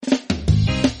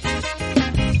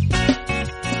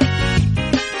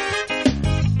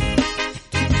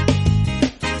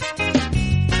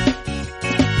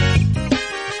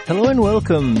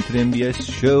welcome to the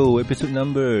MBS show, episode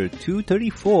number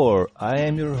 234. I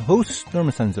am your host,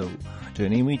 Norman Sanzo.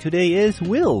 Joining me today is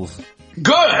Wills.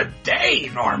 Good day,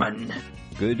 Norman.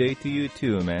 Good day to you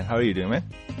too, man. How are you doing, man?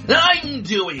 I'm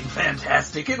doing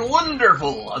fantastic and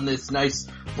wonderful on this nice,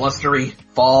 blustery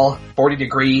fall,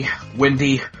 40-degree,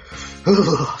 windy.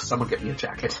 Someone get me a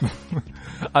jacket.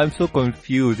 I'm so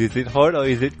confused. Is it hot or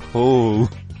is it cold?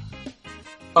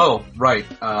 Oh, right.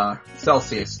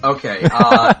 Celsius. Okay.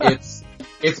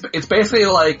 It's basically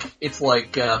like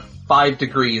 5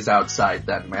 degrees outside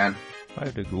then, man.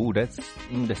 5 degrees. Ooh, that's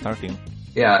starting.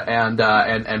 Yeah,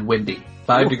 and windy.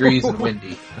 5 degrees and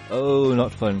windy. Oh,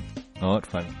 not fun. Not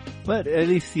fun. But at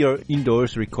least you're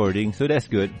indoors recording, so that's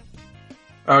good.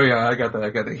 Oh yeah, I got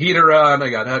the heater on, I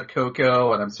got hot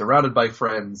cocoa, and I'm surrounded by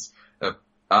friends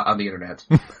on the internet.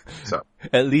 So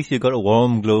at least you got a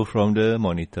warm glow from the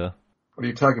monitor. What are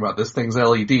you talking about? This thing's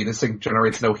LED. This thing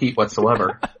generates no heat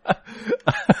whatsoever.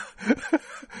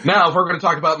 Now, if we're going to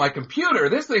talk about my computer,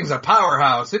 this thing's a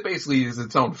powerhouse. It basically is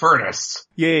its own furnace.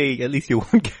 Yay, at least you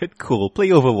won't get cold. Play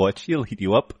Overwatch. It'll heat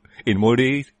you up in more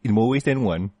ways than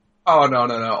one. Oh, no.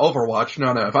 Overwatch,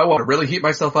 no. If I want to really heat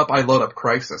myself up, I load up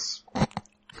Crysis.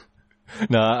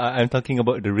 No, I'm talking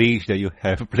about the rage that you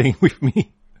have playing with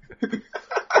me.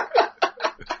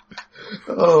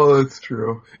 Oh, that's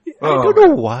true. I don't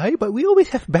know why, but we always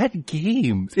have bad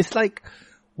games. It's like,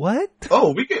 what?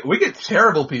 Oh, we get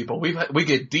terrible people. We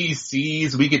get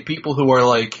DCs. We get people who are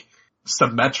like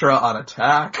Symmetra on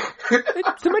attack.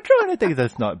 Symmetra on attack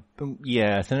does not.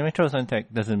 Yeah, Symmetra on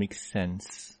attack doesn't make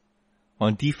sense.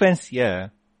 On defense, yeah.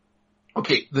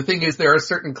 Okay, the thing is, there are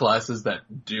certain classes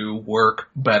that do work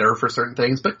better for certain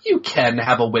things, but you can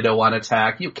have a Widow on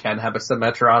attack. You can have a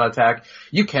Symmetra on attack.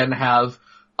 You can have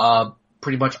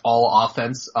pretty much all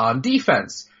offense on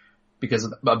defense, because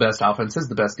the best offense is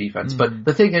the best defense. But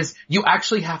the thing is, you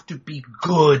actually have to be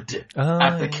good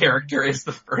at the character is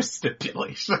the first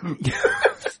stipulation.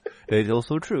 That is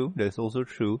also true.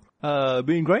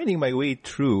 Been grinding my way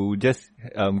through, just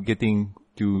getting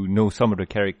to know some of the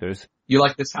characters. You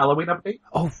like this Halloween update?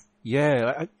 Oh,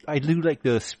 yeah. I do like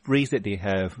the sprays that they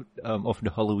have of the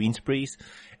Halloween sprays.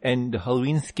 And the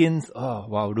Halloween skins, oh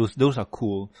wow, those are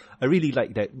cool. I really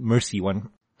like that Mercy one.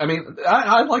 I mean,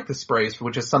 I like the sprays,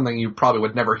 which is something you probably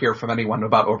would never hear from anyone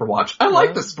about Overwatch. I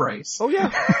like the sprays. Oh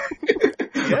yeah.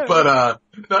 Yeah. But,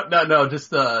 no, just,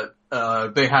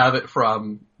 they have it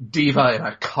from Diva in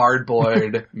a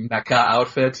cardboard mecha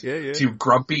outfit to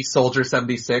Grumpy Soldier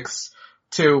 76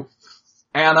 to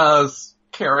Anna's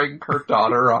carrying her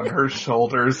daughter on her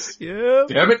shoulders. Yeah.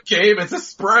 Damn it, game, it's a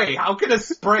spray. How can a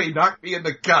spray knock me in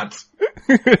the gut?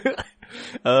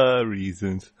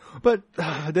 Reasons. But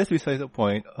that's besides the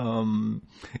point.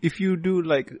 If you do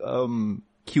like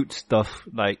cute stuff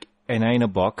like Anna in a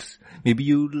box, maybe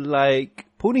you like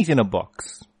Ponies in a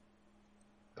box.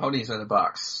 Ponies in a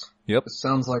box. Yep. This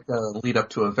sounds like a lead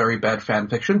up to a very bad fan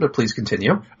fiction, but please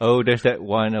continue. Oh, there's that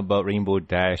one about Rainbow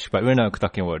Dash, but we're not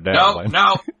talking about that one.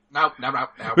 No.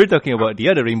 We're talking about the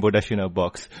other Rainbow Dash in a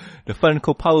box, the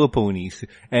Funko Power Ponies,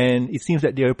 and it seems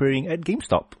that they're appearing at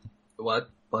GameStop. What?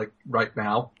 Like right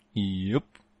now? Yep.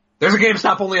 There's a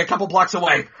GameStop only a couple blocks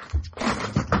away.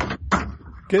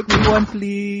 Get me one,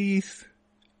 please.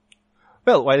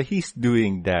 Well, while he's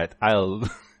doing that, I'll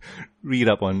read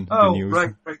up on the news.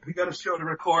 Oh, right. We got a show to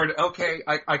record. Okay,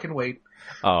 I can wait.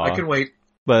 Aww. I can wait.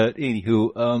 But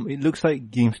anywho, it looks like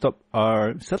GameStop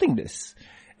are selling this.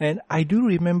 And I do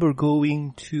remember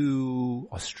going to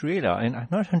Australia, and I'm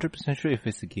not 100% sure if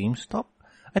it's a GameStop.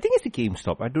 I think it's a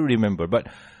GameStop. I do remember, but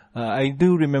I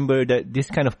do remember that this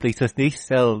kind of places, they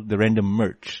sell the random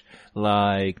merch,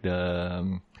 like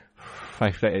the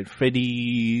Five Nights at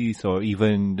Freddy's, or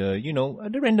even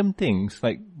the random things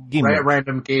like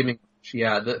random gaming.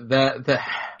 Yeah, the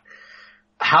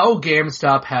how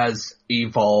GameStop has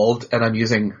evolved, and I'm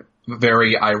using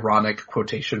very ironic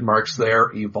quotation marks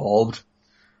there, evolved.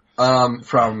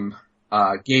 From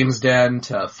Games Den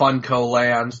to Funko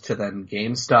Land to then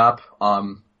GameStop.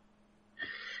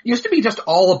 Used to be just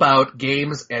all about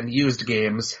games and used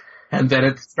games, and then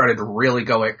it started really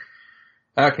going,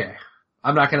 okay,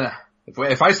 I'm not gonna,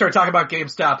 if I start talking about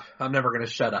GameStop, I'm never gonna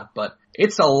shut up, but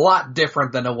it's a lot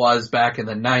different than it was back in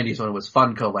the 90s when it was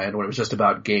Funko Land, when it was just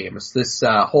about games. This,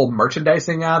 whole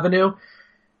merchandising avenue,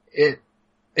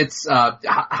 it's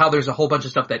how there's a whole bunch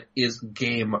of stuff that is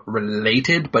game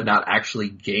related, but not actually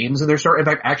games in their store. In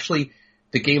fact, actually,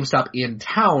 the GameStop in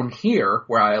town here,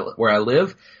 where I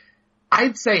live,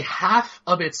 I'd say half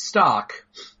of its stock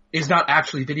is not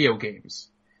actually video games.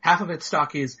 Half of its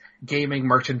stock is gaming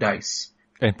merchandise.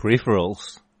 And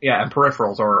peripherals. Yeah, and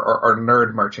peripherals or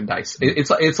nerd merchandise.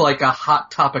 It's like a Hot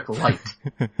Topic light.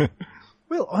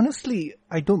 Well, honestly,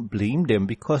 I don't blame them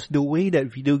because the way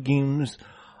that video games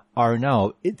are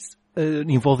now, it's an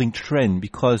evolving trend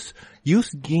because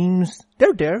used games,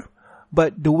 they're there,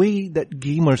 but the way that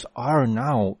gamers are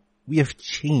now, we have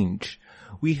changed.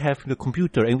 We have the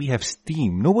computer and we have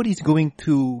Steam. Nobody's going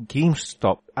to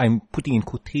GameStop. I'm putting in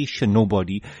quotation,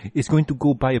 nobody is going to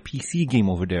go buy a PC game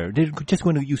over there. They're just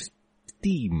going to use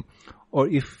Steam. Or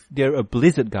if they're a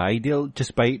Blizzard guy, they'll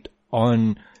just buy it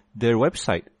on their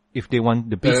website if they want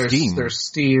the base game. There's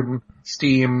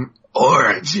Steam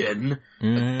Origin,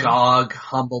 GOG,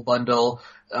 Humble Bundle,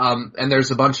 and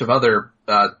there's a bunch of other,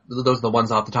 those are the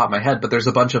ones off the top of my head, but there's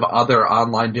a bunch of other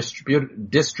online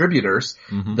distributors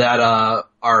that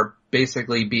are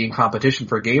basically being competition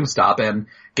for GameStop, and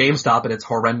GameStop and its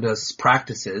horrendous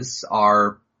practices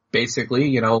are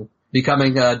basically,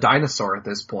 becoming a dinosaur at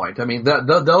this point. I mean,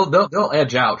 they'll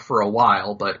edge out for a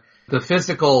while, but the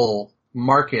physical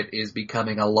market is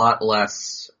becoming a lot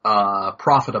less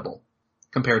profitable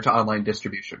compared to online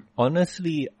distribution.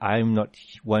 Honestly, I'm not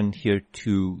one here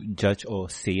to judge or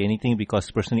say anything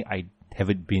because personally I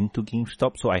haven't been to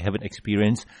GameStop, so I haven't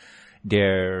experienced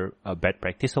their bad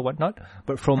practice or whatnot.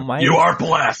 But from my... You are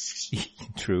blessed!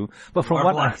 True. But from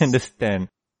what I understand,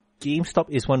 GameStop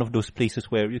is one of those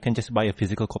places where you can just buy a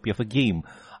physical copy of a game,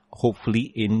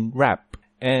 hopefully in wrap,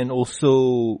 and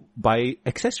also buy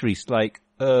accessories like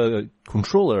a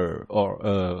controller or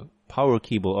a power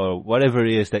cable or whatever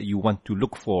it is that you want to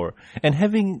look for. And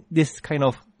having this kind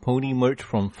of pony merch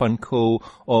from Funko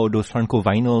or those Funko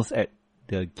vinyls at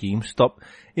the GameStop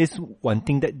is one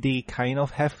thing that they kind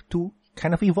of have to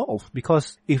evolve,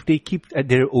 because if they keep at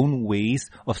their own ways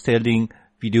of selling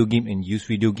video game and used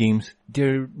video games,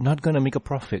 they're not gonna make a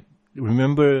profit.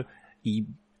 Remember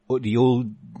the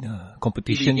old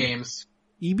competition? EB Games.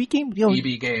 EB Game?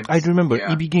 EB Games. I remember.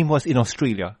 Yeah. EB Game was in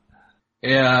Australia.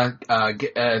 Yeah,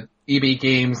 EB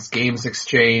Games, Games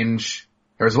Exchange.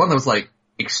 There was one that was like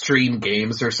Extreme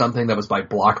Games or something that was by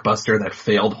Blockbuster that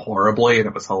failed horribly and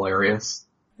it was hilarious.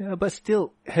 Yeah, but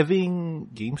still, having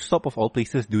GameStop of all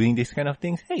places doing these kind of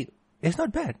things, hey, it's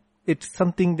not bad. It's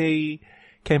something they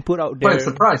can put out there. But it's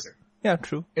surprising. Yeah,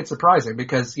 true. It's surprising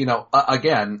because,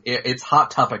 again, it's Hot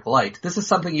Topic light. This is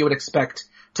something you would expect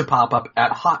to pop up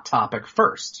at Hot Topic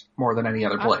first, more than any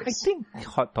other place. I think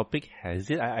Hot Topic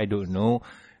has it. I don't know.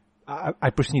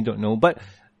 I personally don't know. But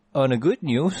on a good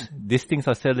news, these things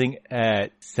are selling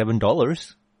at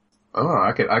 $7. Oh,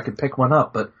 I could pick one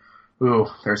up, but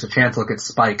there's a chance it'll get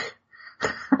Spike.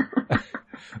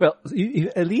 Well,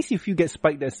 at least if you get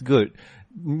Spike, that's good.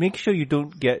 Make sure you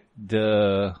don't get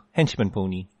the henchman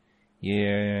pony.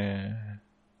 Yeah.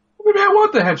 Maybe I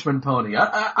want the henchman pony.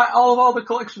 All the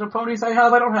collection of ponies I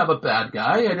have, I don't have a bad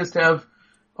guy. I just have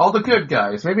all the good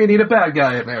guys. Maybe I need a bad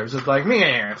guy in there. It's just like,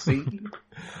 meh, see?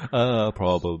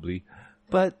 Probably.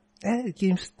 But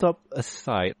GameStop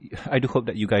aside, I do hope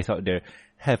that you guys out there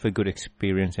have a good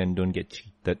experience and don't get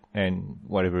cheated and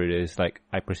whatever it is. Like,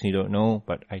 I personally don't know,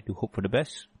 but I do hope for the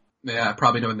best. Yeah,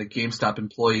 probably knowing the GameStop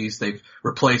employees, they've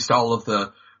replaced all of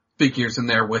the figures in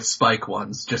there with Spike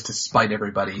ones just to spite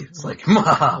everybody. It's like,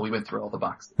 we went through all the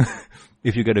boxes.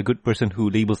 If you get a good person who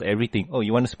labels everything, oh,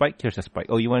 you want a Spike? Here's a Spike.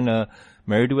 Oh, you want a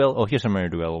Meriduel? Oh, here's a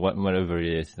Meriduel. Whatever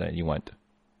it is that you want.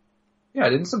 Yeah,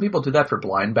 didn't some people do that for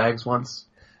blind bags once?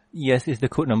 Yes, it's the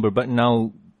code number, but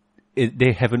now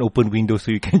they have an open window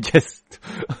so you can just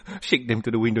shake them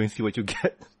to the window and see what you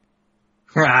get.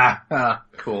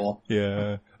 Cool.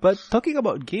 Yeah. But talking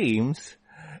about games,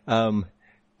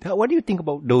 what do you think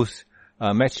about those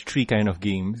match 3 kind of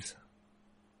games?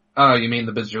 Oh, you mean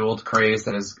the Bejeweled craze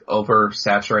that has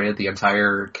oversaturated the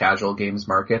entire casual games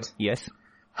market? Yes.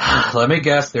 Let me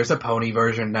guess, there's a pony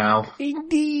version now.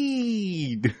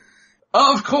 Indeed!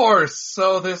 Of course!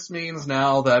 So this means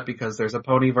now that because there's a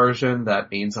pony version, that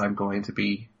means I'm going to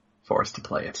be forced to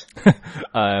play it.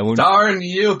 Darn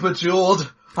you,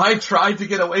 Bejeweled! I tried to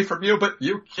get away from you, but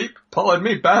you keep pulling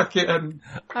me back in.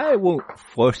 I won't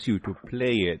force you to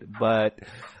play it, but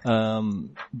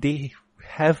they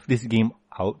have this game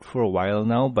out for a while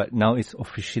now, but now it's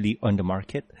officially on the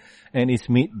market, and it's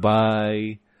made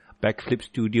by Backflip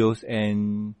Studios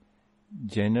and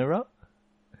Genera,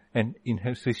 and in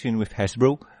association with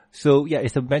Hasbro. So yeah,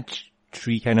 it's a match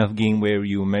 3 kind of game where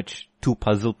you match 2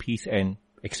 puzzle pieces and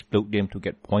explode them to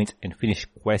get points and finish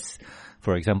quests.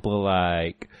 For example,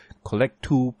 like collect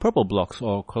 2 purple blocks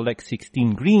or collect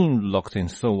 16 green blocks and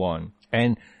so on.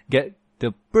 And get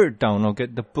the bird down or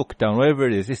get the book down, whatever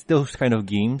it is. It's those kind of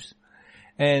games.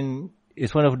 And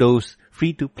it's one of those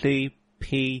free to play,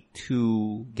 pay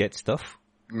to get stuff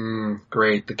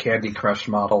Great, the Candy Crush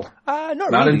model. Not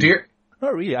Not really. endear.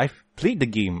 Not really. I've played the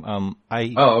game. I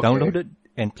Okay. downloaded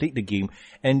and played the game.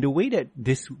 And the way that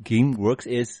this game works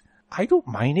is, I don't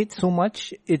mind it so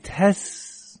much. It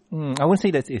has, I wouldn't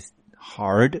say that it's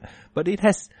hard, but it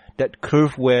has that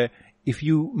curve where if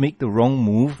you make the wrong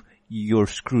move, you're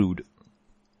screwed.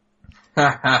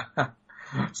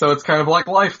 So it's kind of like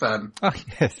life then. Ah,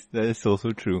 yes, that is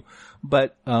also true.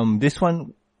 But this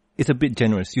one is a bit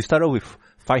generous. You start off with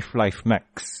 5 life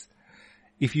max.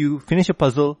 If you finish a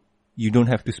puzzle, you don't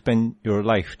have to spend your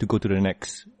life to go to the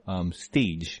next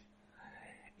stage.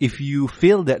 If you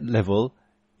fail that level,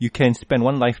 you can spend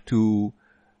 1 life to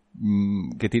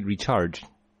get it recharged.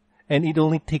 And it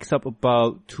only takes up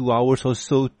about 2 hours or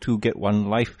so to get 1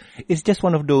 life. It's just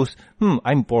one of those,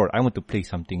 I'm bored, I want to play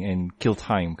something and kill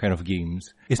time kind of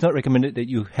games. It's not recommended that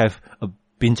you have a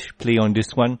binge play on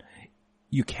this one.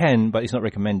 You can, but it's not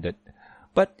recommended.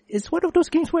 But it's one of those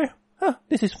games where,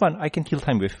 this is fun, I can kill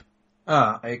time with.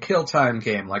 A kill time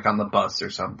game, like on the bus or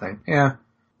something. Yeah.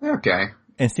 Okay.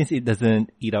 And since it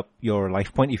doesn't eat up your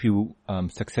life point if you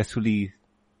success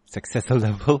a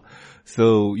level,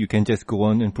 so you can just go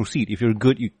on and proceed. If you're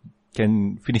good, you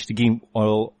can finish the game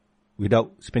all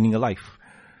without spending a life.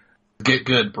 Get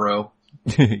good, bro.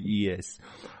 Yes.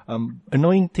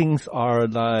 Annoying things are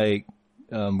like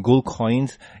gold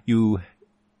coins you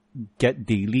get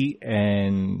daily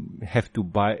and have to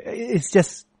buy. It's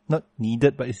just not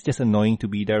needed, but it's just annoying to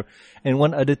be there. And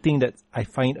one other thing that I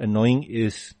find annoying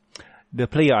is the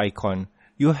player icon.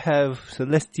 You have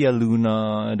Celestia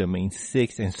Luna, the main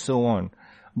 6, and so on.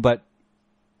 But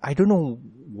I don't know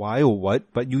why or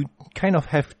what, but you kind of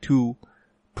have to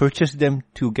purchase them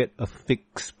to get a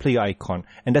fixed player icon.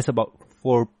 And that's about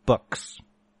 $4.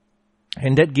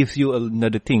 And that gives you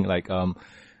another thing like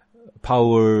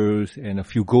powers and a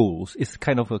few goals. It's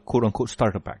kind of a quote-unquote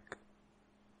starter pack.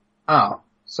 Oh,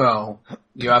 so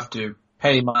you have to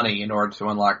pay money in order to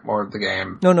unlock more of the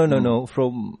game. No.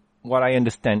 From what I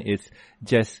understand, it's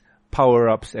just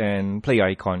power-ups and play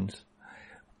icons.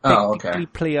 Oh, okay. Technically,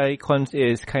 play icons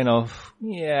is kind of,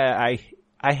 I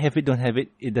have it, don't have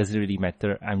it, it doesn't really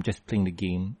matter. I'm just playing the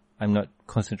game. I'm not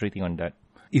concentrating on that.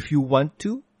 If you want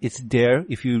to, it's there.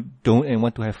 If you don't and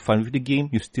want to have fun with the game,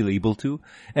 you're still able to.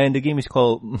 And the game is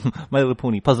called My Little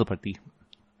Pony Puzzle Party.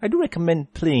 I do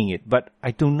recommend playing it, but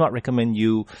I do not recommend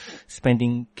you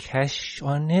spending cash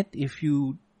on it if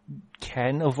you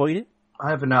can avoid it. I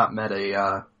have not met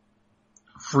a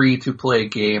free-to-play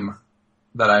game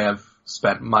that I have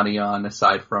spent money on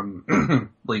aside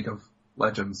from League of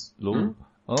Legends. LOL?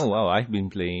 Oh wow, I've been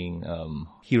playing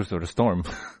Heroes of the Storm.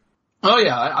 Oh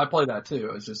yeah, I play that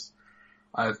too. It's just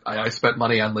I spent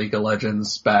money on League of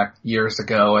Legends back years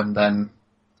ago, and then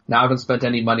now I haven't spent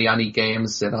any money on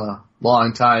e-games in a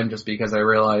long time just because I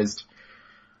realized,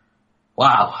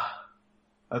 wow,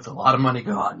 that's a lot of money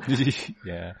gone.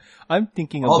 Yeah. I'm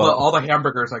thinking all the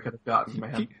hamburgers I could have gotten,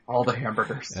 man. All the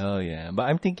hamburgers. Oh yeah. But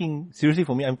I'm thinking, seriously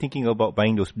for me, I'm thinking about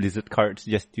buying those Blizzard cards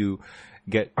just to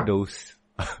get those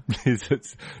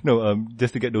Blizzards. No,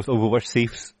 just to get those Overwatch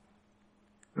safes.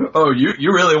 Oh,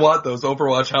 you really want those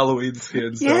Overwatch Halloween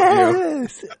skins, don't you?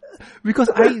 Yes! Because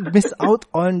I missed out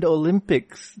on the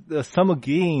Olympics, the Summer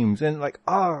Games, and like,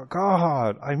 oh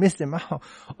god, I missed them out.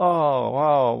 Oh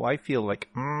wow, I feel like,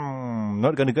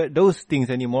 not gonna get those things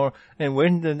anymore. And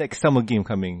when the next Summer Game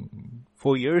coming?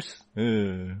 4 years?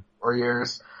 4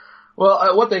 years.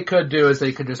 Well, what they could do is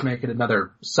they could just make it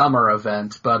another summer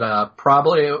event, but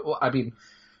probably, I mean,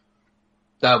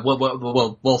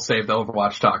 we'll save the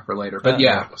Overwatch talk for later. But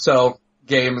yeah, so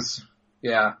games,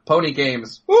 yeah, pony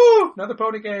games. Woo! Another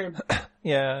pony game.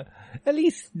 Yeah, at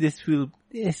least this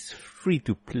is free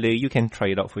to play. You can try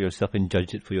it out for yourself and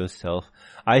judge it for yourself.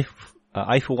 I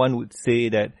for one would say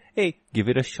that, hey, give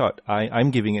it a shot.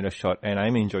 I'm giving it a shot and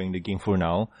I'm enjoying the game for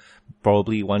now.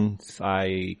 Probably once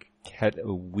I had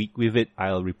a week with it,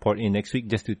 I'll report in next week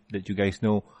just to let you guys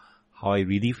know how I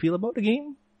really feel about the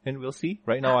game. And we'll see.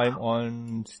 Right now I'm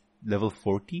on level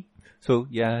 40. So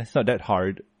yeah, it's not that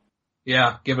hard.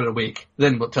 Yeah, give it a week.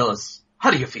 Then we'll tell us,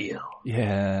 how do you feel?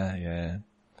 Yeah.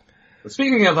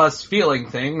 Speaking of us feeling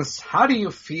things, how do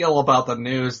you feel about the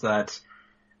news that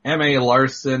M.A.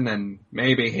 Larson and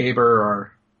Maybe Haber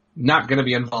are not going to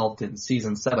be involved in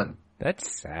Season 7?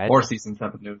 That's sad. Or Season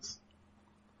 7 news.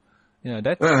 Yeah,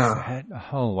 that's sad.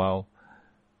 Oh, wow.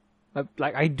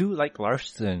 I do like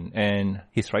Larson and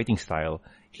his writing style.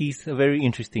 He's a very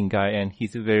interesting guy and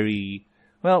he's a very,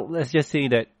 well, let's just say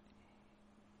that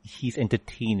he's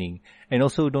entertaining. And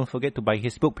also don't forget to buy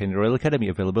his book, Penny Royal Academy,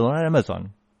 available on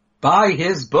Amazon. Buy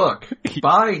his book.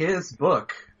 Buy his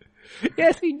book.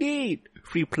 Yes, indeed.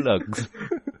 Free plugs.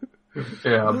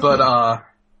 Yeah, but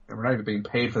we're not even being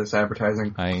paid for this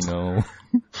advertising. I know.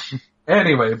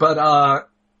 Anyway, but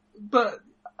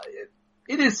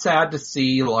it is sad to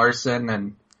see Larson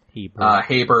and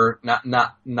Haber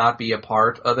not be a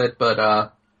part of it,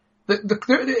 but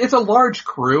it's a large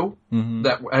crew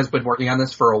that has been working on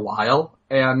this for a while,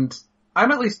 and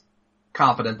I'm at least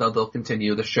confident that they'll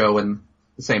continue the show in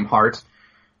the same heart.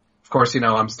 Of course,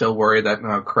 I'm still worried that,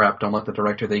 oh crap, don't let the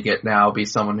director they get now be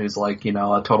someone who's like, a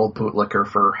total bootlicker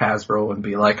for Hasbro and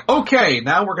be like, okay,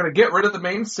 now we're gonna get rid of the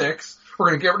main six, we're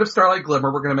gonna get rid of Starlight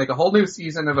Glimmer, we're gonna make a whole new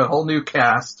season of a whole new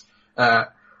cast,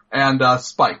 and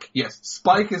Spike. Yes,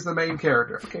 Spike is the main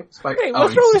character. Okay, Spike. Hey,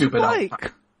 what's wrong with stupid.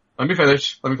 Spike? Let me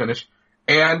finish.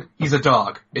 And he's a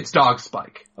dog. It's Dog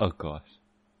Spike. Oh gosh.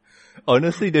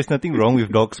 Honestly, there's nothing wrong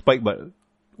with Dog Spike, but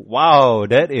wow,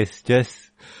 that is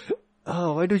just...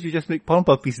 Oh, why don't you just make Pound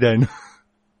Puppies then?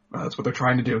 That's what they're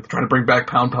trying to do. They're trying to bring back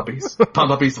Pound Puppies. Pound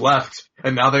Puppies left,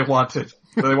 and now they want it.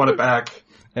 They want it back.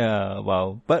 Yeah,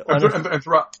 wow. But and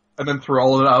then through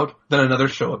all of it out, then another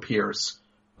show appears.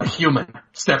 A human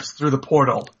steps through the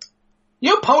portal.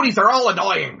 You ponies are all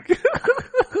annoying!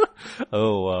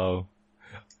 Oh, wow.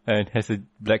 And has a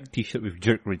black t-shirt with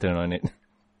jerk written on it.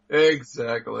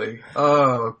 Exactly.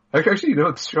 Actually,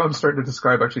 the show I'm starting to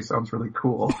describe actually sounds really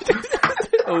cool.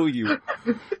 Oh, you.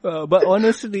 But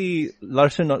honestly,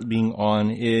 Larson not being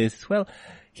on is, well,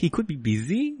 he could be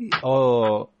busy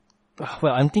or,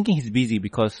 well, I'm thinking he's busy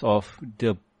because of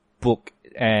the book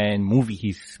and movie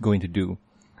he's going to do.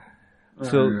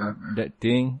 So, that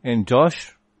thing. And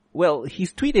Josh, well,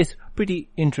 his tweet is pretty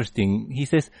interesting. He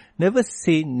says, never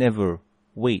say never.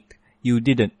 Wait, you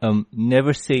didn't.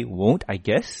 Never say won't, I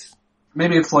guess?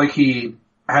 Maybe it's like he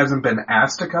hasn't been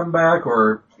asked to come back,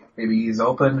 or maybe he's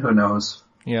open, who knows?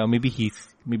 Yeah, maybe he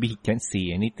can't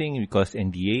say anything because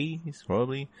NDA is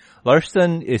probably.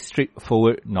 Larson is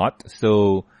straightforward not,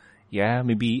 so yeah,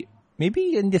 maybe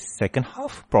in the second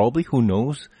half, probably, who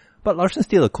knows? But Larson's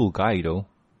still a cool guy though.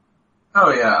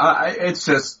 Oh yeah,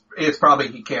 it's probably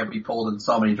he can't be pulled in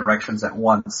so many directions at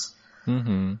once.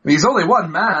 Mm-hmm. He's only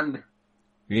one man.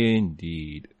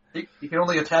 Indeed. He can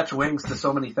only attach wings to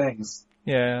so many things.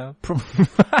 Yeah.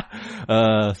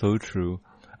 So true.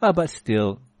 But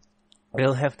still,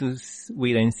 we'll have to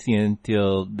wait and see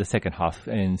until the second half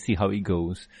and see how it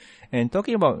goes. And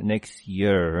talking about next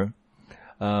year,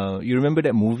 you remember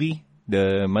that movie?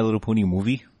 The My Little Pony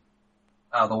movie?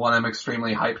 The one I'm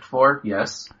extremely hyped for,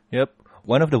 yes. Yep.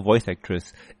 One of the voice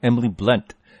actress, Emily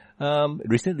Blunt,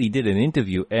 recently did an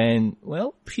interview and,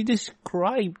 well, she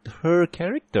described her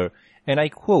character. And I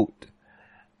quote,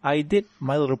 I did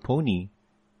My Little Pony,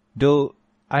 though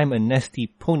I'm a nasty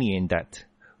pony in that.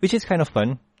 Which is kind of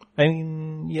fun. I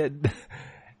mean, yeah.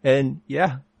 And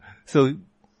yeah. So,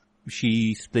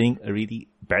 she's playing a really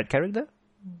bad character?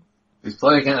 She's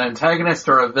playing an antagonist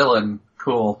or a villain.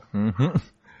 Cool. Mm-hmm.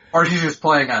 Or she's just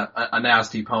playing a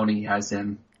nasty pony, as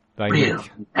in real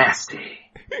nasty.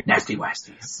 Nasty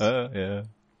wasties. Yeah.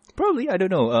 Probably, I don't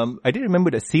know. I did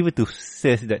remember that Sabretooth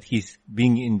says that he's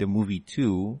being in the movie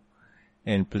too,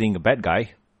 and playing a bad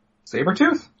guy.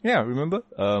 Sabretooth? Yeah, remember?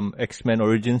 X-Men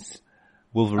Origins,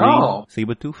 Wolverine,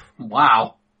 Sabretooth.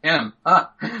 Wow. Him. Oh,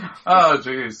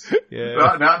 jeez.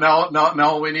 Yeah. Now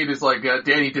all we need is like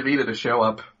Danny DeVito to show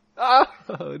up.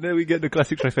 Then we get the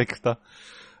classic trifecta.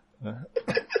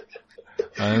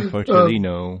 Unfortunately,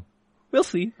 no. We'll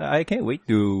see. I can't wait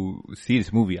to see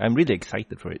this movie. I'm really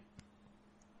excited for it.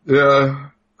 Yeah.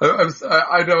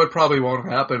 I know it probably won't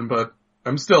happen, but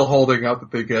I'm still holding out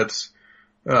that they get,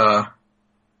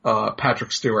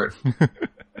 Patrick Stewart.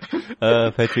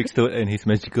 Patrick Stewart and his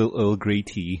magical Earl Grey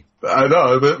tea. I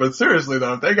know, but seriously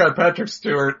though, if they got Patrick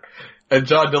Stewart and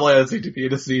John Delancey to be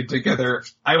in a scene together,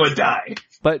 I would die.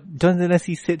 But John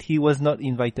Delancey said he was not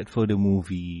invited for the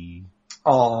movie.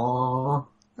 Aww,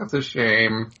 that's a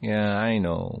shame. Yeah, I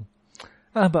know.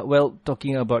 But well,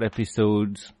 talking about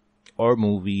episodes or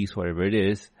movies, whatever it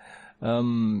is,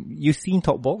 you seen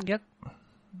Top Bolt yet?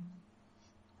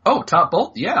 Oh, Top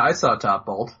Bolt? Yeah, I saw Top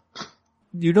Bolt.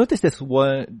 You notice this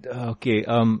one, okay,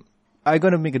 I'm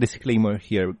gonna make a disclaimer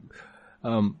here.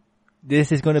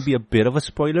 This is gonna be a bit of a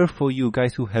spoiler for you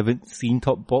guys who haven't seen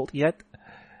Top Bolt yet.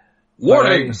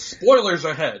 Warning! Spoilers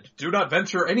ahead. Do not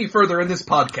venture any further in this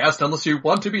podcast unless you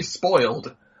want to be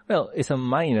spoiled. Well, it's a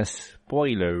minor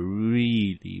spoiler,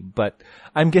 really, but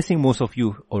I'm guessing most of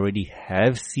you already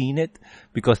have seen it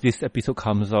because this episode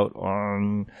comes out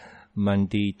on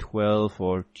Monday 12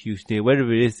 or Tuesday,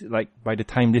 wherever it is. Like, by the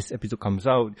time this episode comes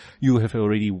out, you have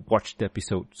already watched the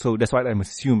episode. So that's what I'm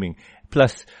assuming.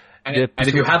 Plus, and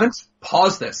if you haven't,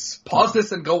 pause this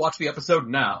and go watch the episode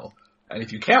now. And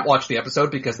if you can't watch the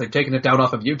episode because they've taken it down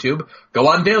off of YouTube, go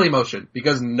on Dailymotion,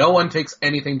 because no one takes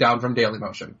anything down from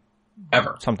Dailymotion.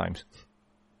 Ever. Sometimes.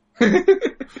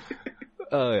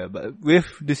 Yeah, but with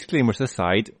disclaimers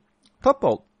aside, Top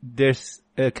Bolt, there's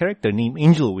a character named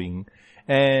Angel Wing,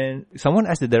 and someone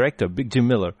asked the director, Big Jim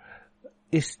Miller,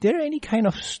 is there any kind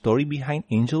of story behind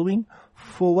Angel Wing?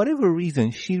 For whatever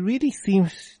reason, she really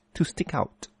seems to stick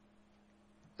out.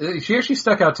 She actually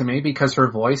stuck out to me because her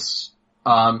voice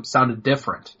sounded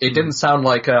different. It didn't sound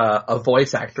like a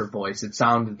voice actor voice. It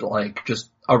sounded like just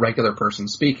a regular person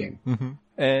speaking. Mm-hmm.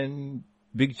 And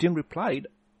Big Jim replied,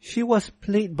 she was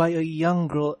played by a young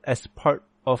girl as part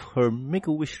of her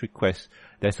Make-A-Wish request.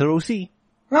 That's her OC.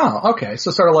 Oh, okay.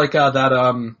 So sort of like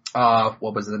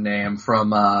what was the name from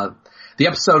the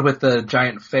episode with the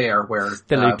giant fair where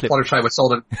Fluttershy was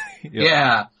sold in...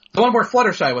 Yeah. The one where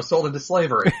Fluttershy was sold into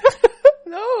slavery.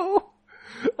 No!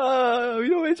 You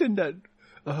don't mention that.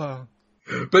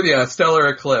 But yeah, Stellar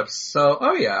Eclipse. So,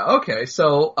 oh yeah, okay.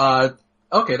 So,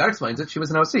 okay, that explains it. She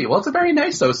was an OC. Well, it's a very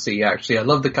nice OC, actually. I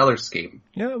love the color scheme.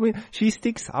 Yeah, I mean, she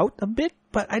sticks out a bit,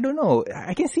 but I don't know.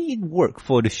 I can see it work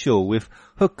for the show with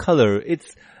her color.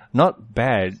 It's not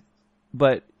bad,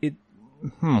 but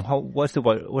what's the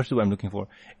word I'm looking for?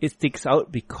 It sticks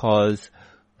out because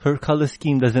her color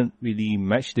scheme doesn't really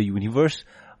match the universe,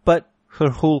 but her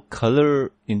whole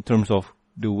color in terms of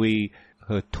the way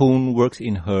her tone works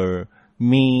in her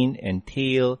mane and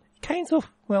tail, kinds of,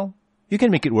 well, you can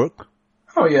make it work.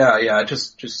 Oh yeah,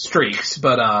 just streaks,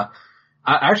 but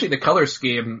actually the color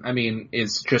scheme, I mean,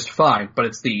 is just fine, but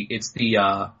it's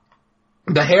the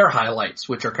hair highlights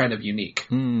which are kind of unique.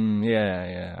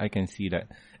 Yeah, I can see that.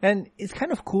 And it's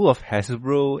kind of cool of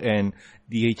Hasbro and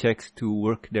DHX to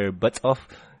work their butts off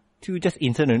to just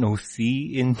insert an OC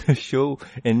in the show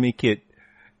and make it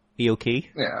A-okay.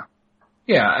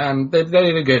 Yeah, and they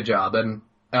did a good job, and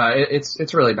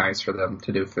it's really nice for them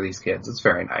to do for these kids. It's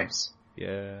very nice.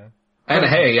 Yeah. And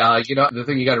hey, the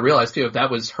thing you gotta realize too, if that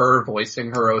was her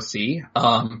voicing her OC,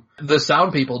 the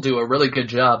sound people do a really good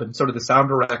job, and sort of the sound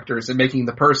directors, in making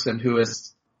the person who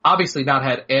has obviously not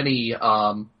had any,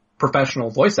 professional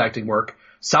voice acting work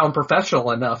sound professional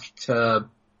enough to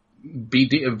be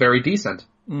very decent.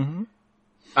 Mm-hmm.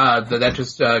 That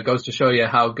just, goes to show you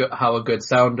how a good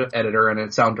sound editor and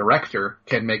a sound director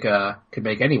can make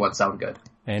anyone sound good.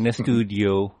 And a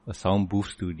studio, a sound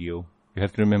booth studio. You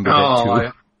have to remember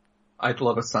that too. I'd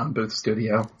love a sound booth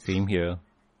studio. Same here.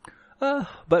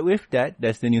 But with that,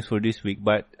 that's the news for this week.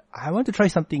 But I want to try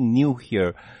something new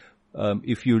here.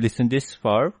 If you listen this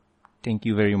far, thank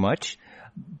you very much.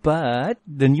 But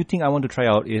the new thing I want to try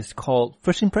out is called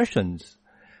First Impressions.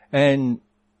 And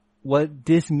what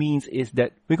this means is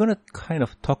that we're going to kind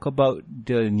of talk about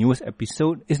the newest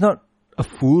episode. It's not a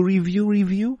full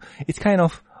review. It's kind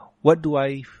of what do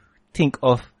I think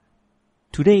of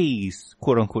today's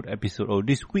quote-unquote episode or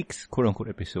this week's quote-unquote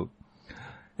episode.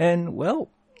 And well,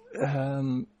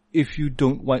 if you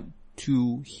don't want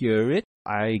to hear it,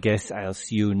 I guess I'll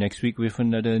see you next week with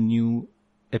another new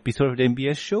episode of the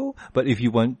MBS show. But if you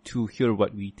want to hear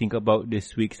what we think about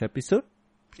this week's episode,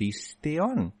 please stay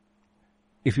on.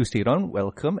 If you stayed on,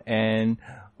 welcome. And,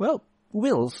 well,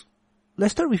 Wills,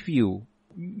 let's start with you.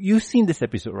 You've seen this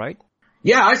episode, right?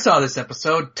 Yeah, I saw this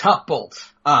episode, Top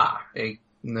Bolt.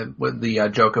 With the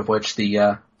joke of which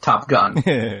the Top Gun.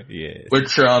 Yes.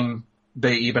 Which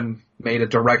they even made a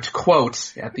direct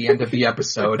quote at the end of the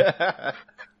episode.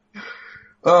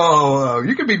 Oh,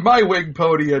 you can be my wing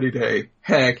pony any day.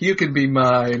 Heck, you can be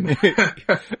mine.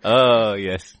 Oh,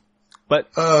 yes. But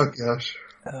oh gosh.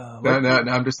 Now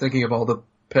I'm just thinking of all the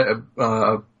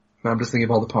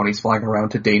ponies flying around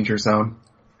to Danger Zone.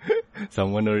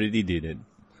 Someone already did it.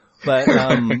 But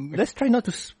let's try not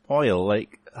to spoil.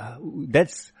 Like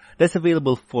that's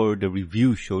available for the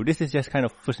review show. This is just kind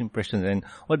of first impressions, and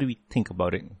what do we think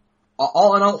about it?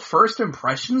 All in all, first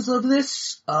impressions of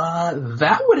this,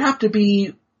 that would have to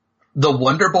be the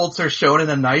Wonderbolts are shown in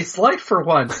a nice light for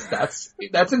once. That's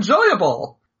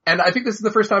enjoyable. And I think this is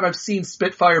the first time I've seen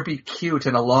Spitfire be cute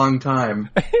in a long time.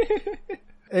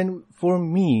 And for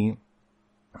me,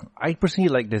 I personally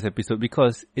like this episode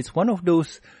because it's one of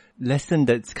those lessons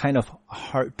that's kind of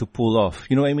hard to pull off.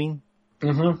 You know what I mean?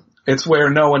 Mm-hmm. It's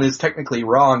where no one is technically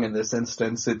wrong in this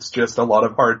instance. It's just a lot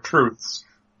of hard truths.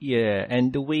 Yeah,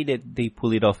 and the way that they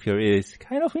pull it off here is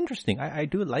kind of interesting. I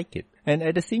do like it. And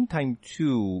at the same time,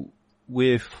 too,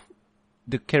 with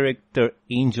the character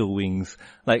Angel Wings,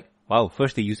 like, wow,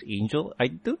 first they use Angel. I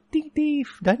don't think they've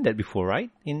done that before, right?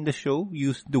 In the show,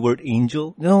 use the word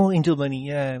Angel. No, Angel Bunny.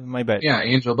 Yeah, my bad. Yeah,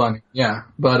 Angel Bunny. Yeah,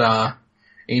 but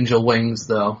Angel Wings,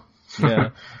 though. Yeah,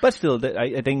 but still,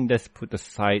 I think that's put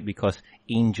aside because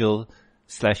angel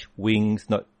 / wings,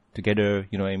 not together,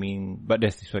 you know what I mean? But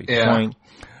that's the point.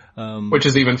 Which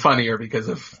is even funnier because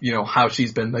of, how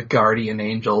she's been the guardian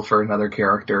angel for another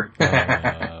character.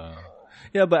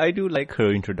 Yeah, but I do like her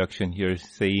introduction here,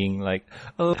 saying like,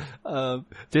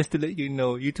 just to let you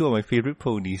know, you two are my favorite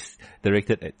ponies,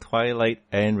 directed at Twilight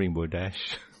and Rainbow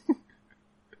Dash.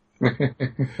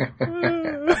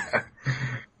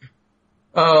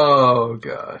 Oh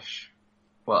gosh.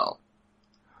 Well.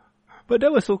 But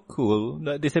that was so cool,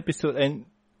 this episode. And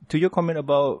to your comment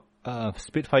about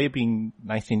Spitfire being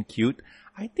nice and cute,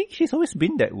 I think she's always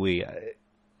been that way.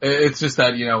 It's just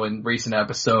that, in recent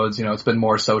episodes, it's been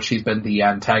more so she's been the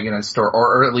antagonist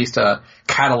or at least a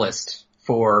catalyst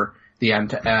for the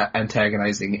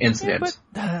antagonizing incident. Yeah,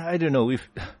 but I don't know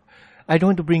I don't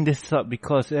want to bring this up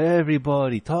because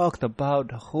everybody talked about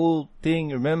the whole thing,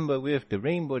 remember, with the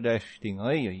Rainbow Dash thing.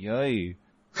 Ay.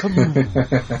 Come on.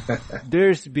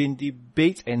 There's been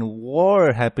debates and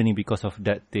war happening because of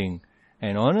that thing.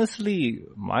 And honestly,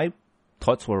 my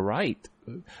thoughts were right.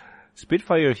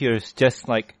 Spitfire here is just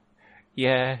like,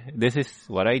 yeah, this is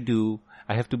what I do.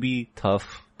 I have to be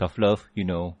tough love,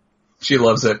 She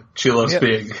loves it. She loves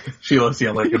she loves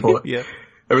yelling and blowing. Yeah.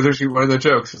 Every time she one of the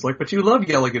jokes, it's like, but you love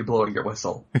yelling and blowing your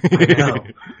whistle. I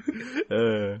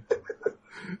know.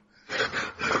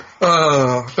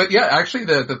 But yeah, actually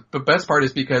the best part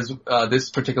is because, this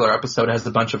particular episode has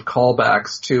a bunch of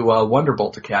callbacks to,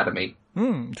 Wonderbolt Academy.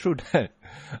 True that.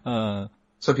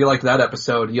 So if you like that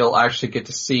episode, you'll actually get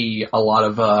to see a lot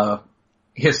of,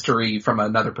 history from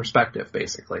another perspective,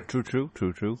 basically. True.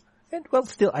 And well,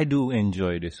 still, I do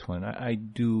enjoy this one. I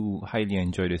do highly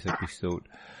enjoy this episode.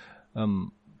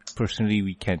 Personally,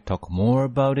 we can't talk more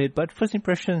about it, but first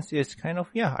impressions is kind of,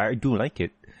 I do like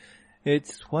it.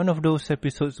 It's one of those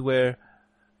episodes where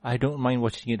I don't mind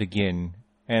watching it again,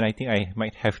 and I think I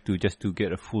might have to just to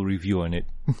get a full review on it.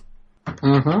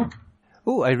 Mm-hmm.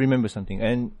 Oh, I remember something,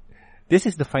 and this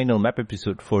is the final map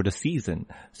episode for the season.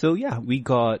 So we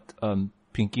got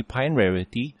Pinkie Pie and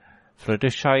Rarity,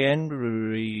 Fluttershy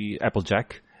and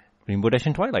Applejack, Rainbow Dash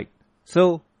and Twilight.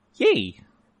 So, yay!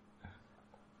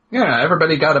 Yeah,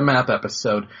 everybody got a map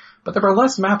episode. But there were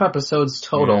less map episodes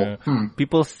total. Yeah.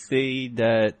 People say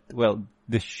that,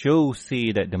 the show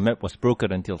say that the map was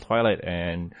broken until Twilight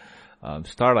and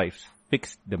Starlight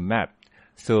fixed the map.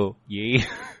 So, yay.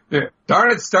 Yeah.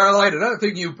 Darn it, Starlight, another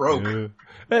thing you broke.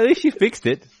 At least she fixed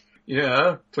it.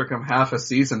 Yeah, took him half a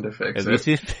season to fix it. At least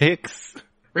she fixed.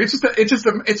 It's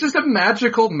just a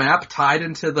magical map tied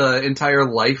into the entire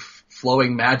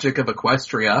life-flowing magic of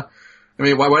Equestria. I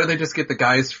mean, why don't they just get the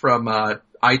guys from,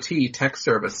 IT tech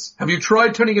service? Have you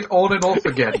tried turning it on and off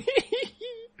again?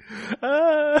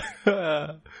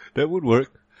 That would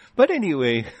work. But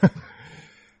anyway,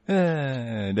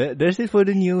 there's it for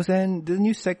the news and the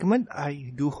news segment.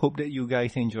 I do hope that you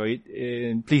guys enjoy it.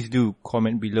 And please do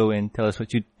comment below and tell us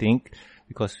what you think,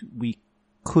 because we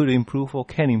could improve or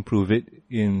can improve it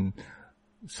in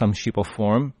some shape or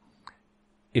form.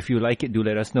 If you like it, do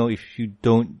let us know. If you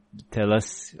don't, tell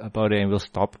us about it and we'll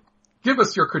stop. Give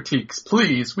us your critiques,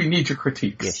 please. We need your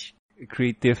critiques. Yes.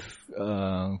 Creative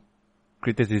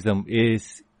criticism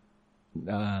is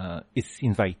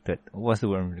invited. What's the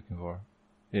word I'm looking for?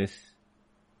 Is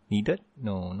needed?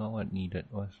 No, not what needed.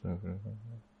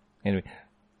 Anyway.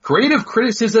 Creative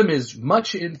criticism is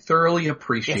much and thoroughly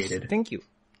appreciated. Yes, thank you.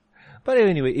 But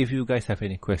anyway, if you guys have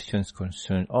any questions,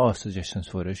 concerns, or suggestions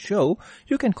for the show,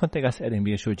 you can contact us at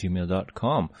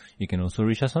mbsshow@gmail.com. You can also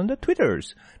reach us on the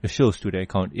Twitters. The show's Twitter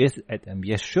account is at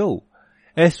mbsshow.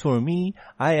 As for me,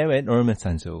 I am at Norman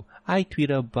Sanzo. I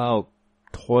tweet about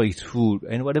toys, food,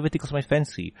 and whatever tickles my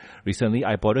fancy. Recently,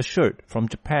 I bought a shirt from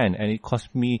Japan, and it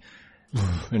cost me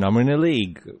an arm and a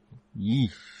leg.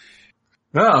 Yeesh.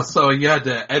 Oh, so you had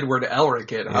to Edward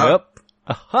Elric it, huh? Yep.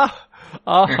 Aha!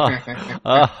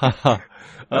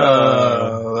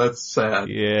 That's sad.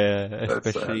 Yeah, That's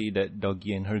especially that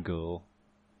doggy and her girl.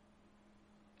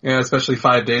 Yeah, especially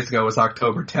 5 days ago was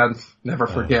October 10th. Never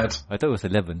forget. I thought it was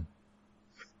 11.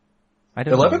 I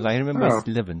don't 11? know. I remember Oh. it's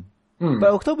 11. But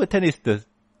October 10th is the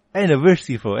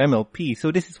anniversary for MLP,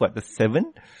 so this is what, the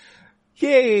 7th?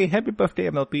 Yay! Happy birthday,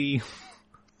 MLP!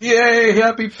 Yay!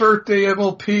 Happy birthday,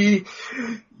 MLP!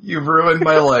 You've ruined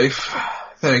my life.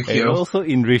 Thank And you. also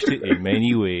enriched it in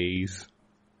many ways.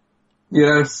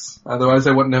 Yes, otherwise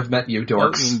I wouldn't have met you,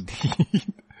 dorks.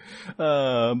 Oh,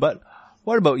 indeed. But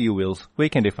what about you, Wills? Where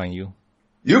can they find you?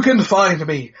 You can find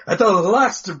me at the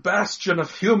last bastion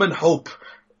of human hope,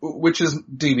 which is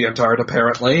DeviantArt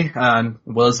apparently, on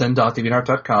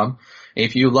willsn.deviantart.com.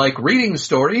 If you like reading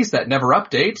stories that never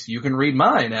update, you can read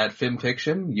mine at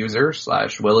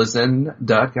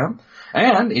filmfictionuser/willison.com.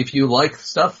 And if you like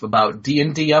stuff about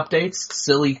D&D updates,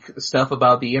 silly stuff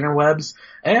about the interwebs,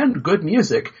 and good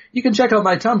music, you can check out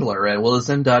my Tumblr at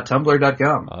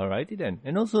willison.tumblr.com. Alrighty then.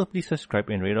 And also please subscribe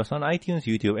and rate us on iTunes,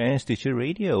 YouTube, and Stitcher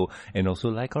Radio. And also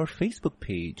like our Facebook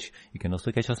page. You can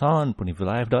also catch us on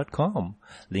ponyvillelive.com.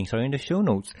 Links are in the show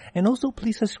notes. And also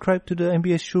please subscribe to the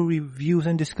MBS Show Reviews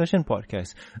and Discussion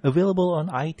Podcast, available on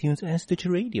iTunes and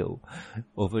Stitcher Radio.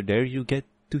 Over there you get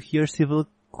to hear Civil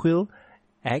Quill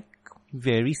act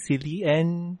very silly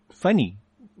and funny.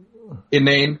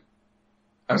 Inane.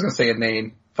 I was going to say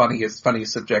inane. Funny is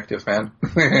subjective, man.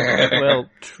 Well,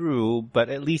 true, but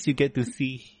at least you get to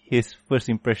see his first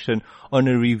impression on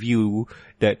a review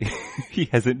that he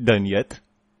hasn't done yet.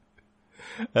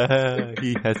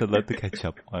 He has a lot to catch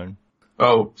up on.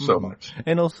 Oh, so much.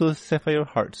 And also Sapphire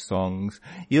Heart songs.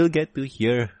 You'll get to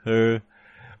hear her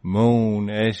moan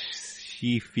as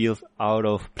she feels out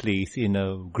of place in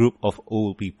a group of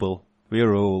old people.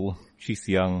 We're old. She's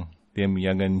young. Them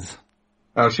young'uns.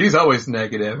 Oh, she's always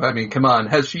negative. I mean, come on.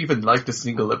 Has she even liked a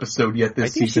single episode yet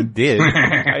this season? I think she did.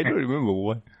 I don't remember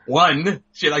one. One?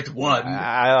 She liked one.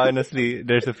 Honestly,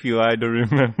 there's a few I don't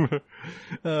remember.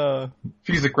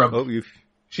 She's a grump.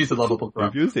 She's a lovable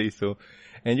grump. If you say so.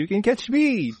 And you can catch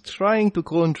me trying to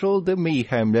control the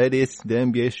mayhem that is the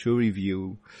MBS Show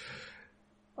Review.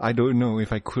 I don't know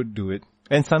if I could do it.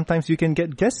 And sometimes you can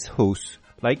get guest hosts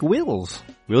like Will's.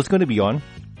 Will's gonna be on.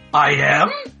 I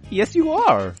am? Yes, you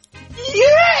are.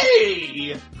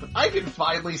 Yay! I can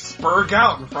finally spurg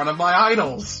out in front of my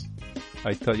idols.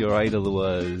 I thought your idol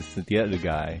was the other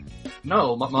guy.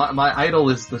 No, my idol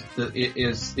is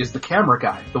the camera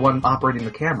guy, the one operating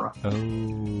the camera.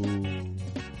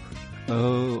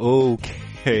 Oh,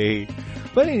 okay.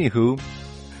 But anywho,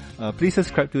 please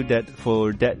subscribe to that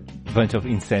for that bunch of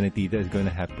insanity that's going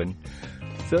to happen.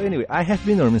 So anyway, I have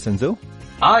been Norman Sanzo.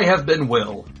 I have been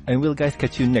Will. And we'll guys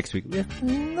catch you next week with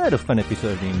another fun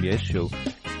episode of the MBS Show.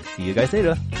 See you guys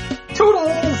later.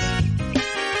 Toodles!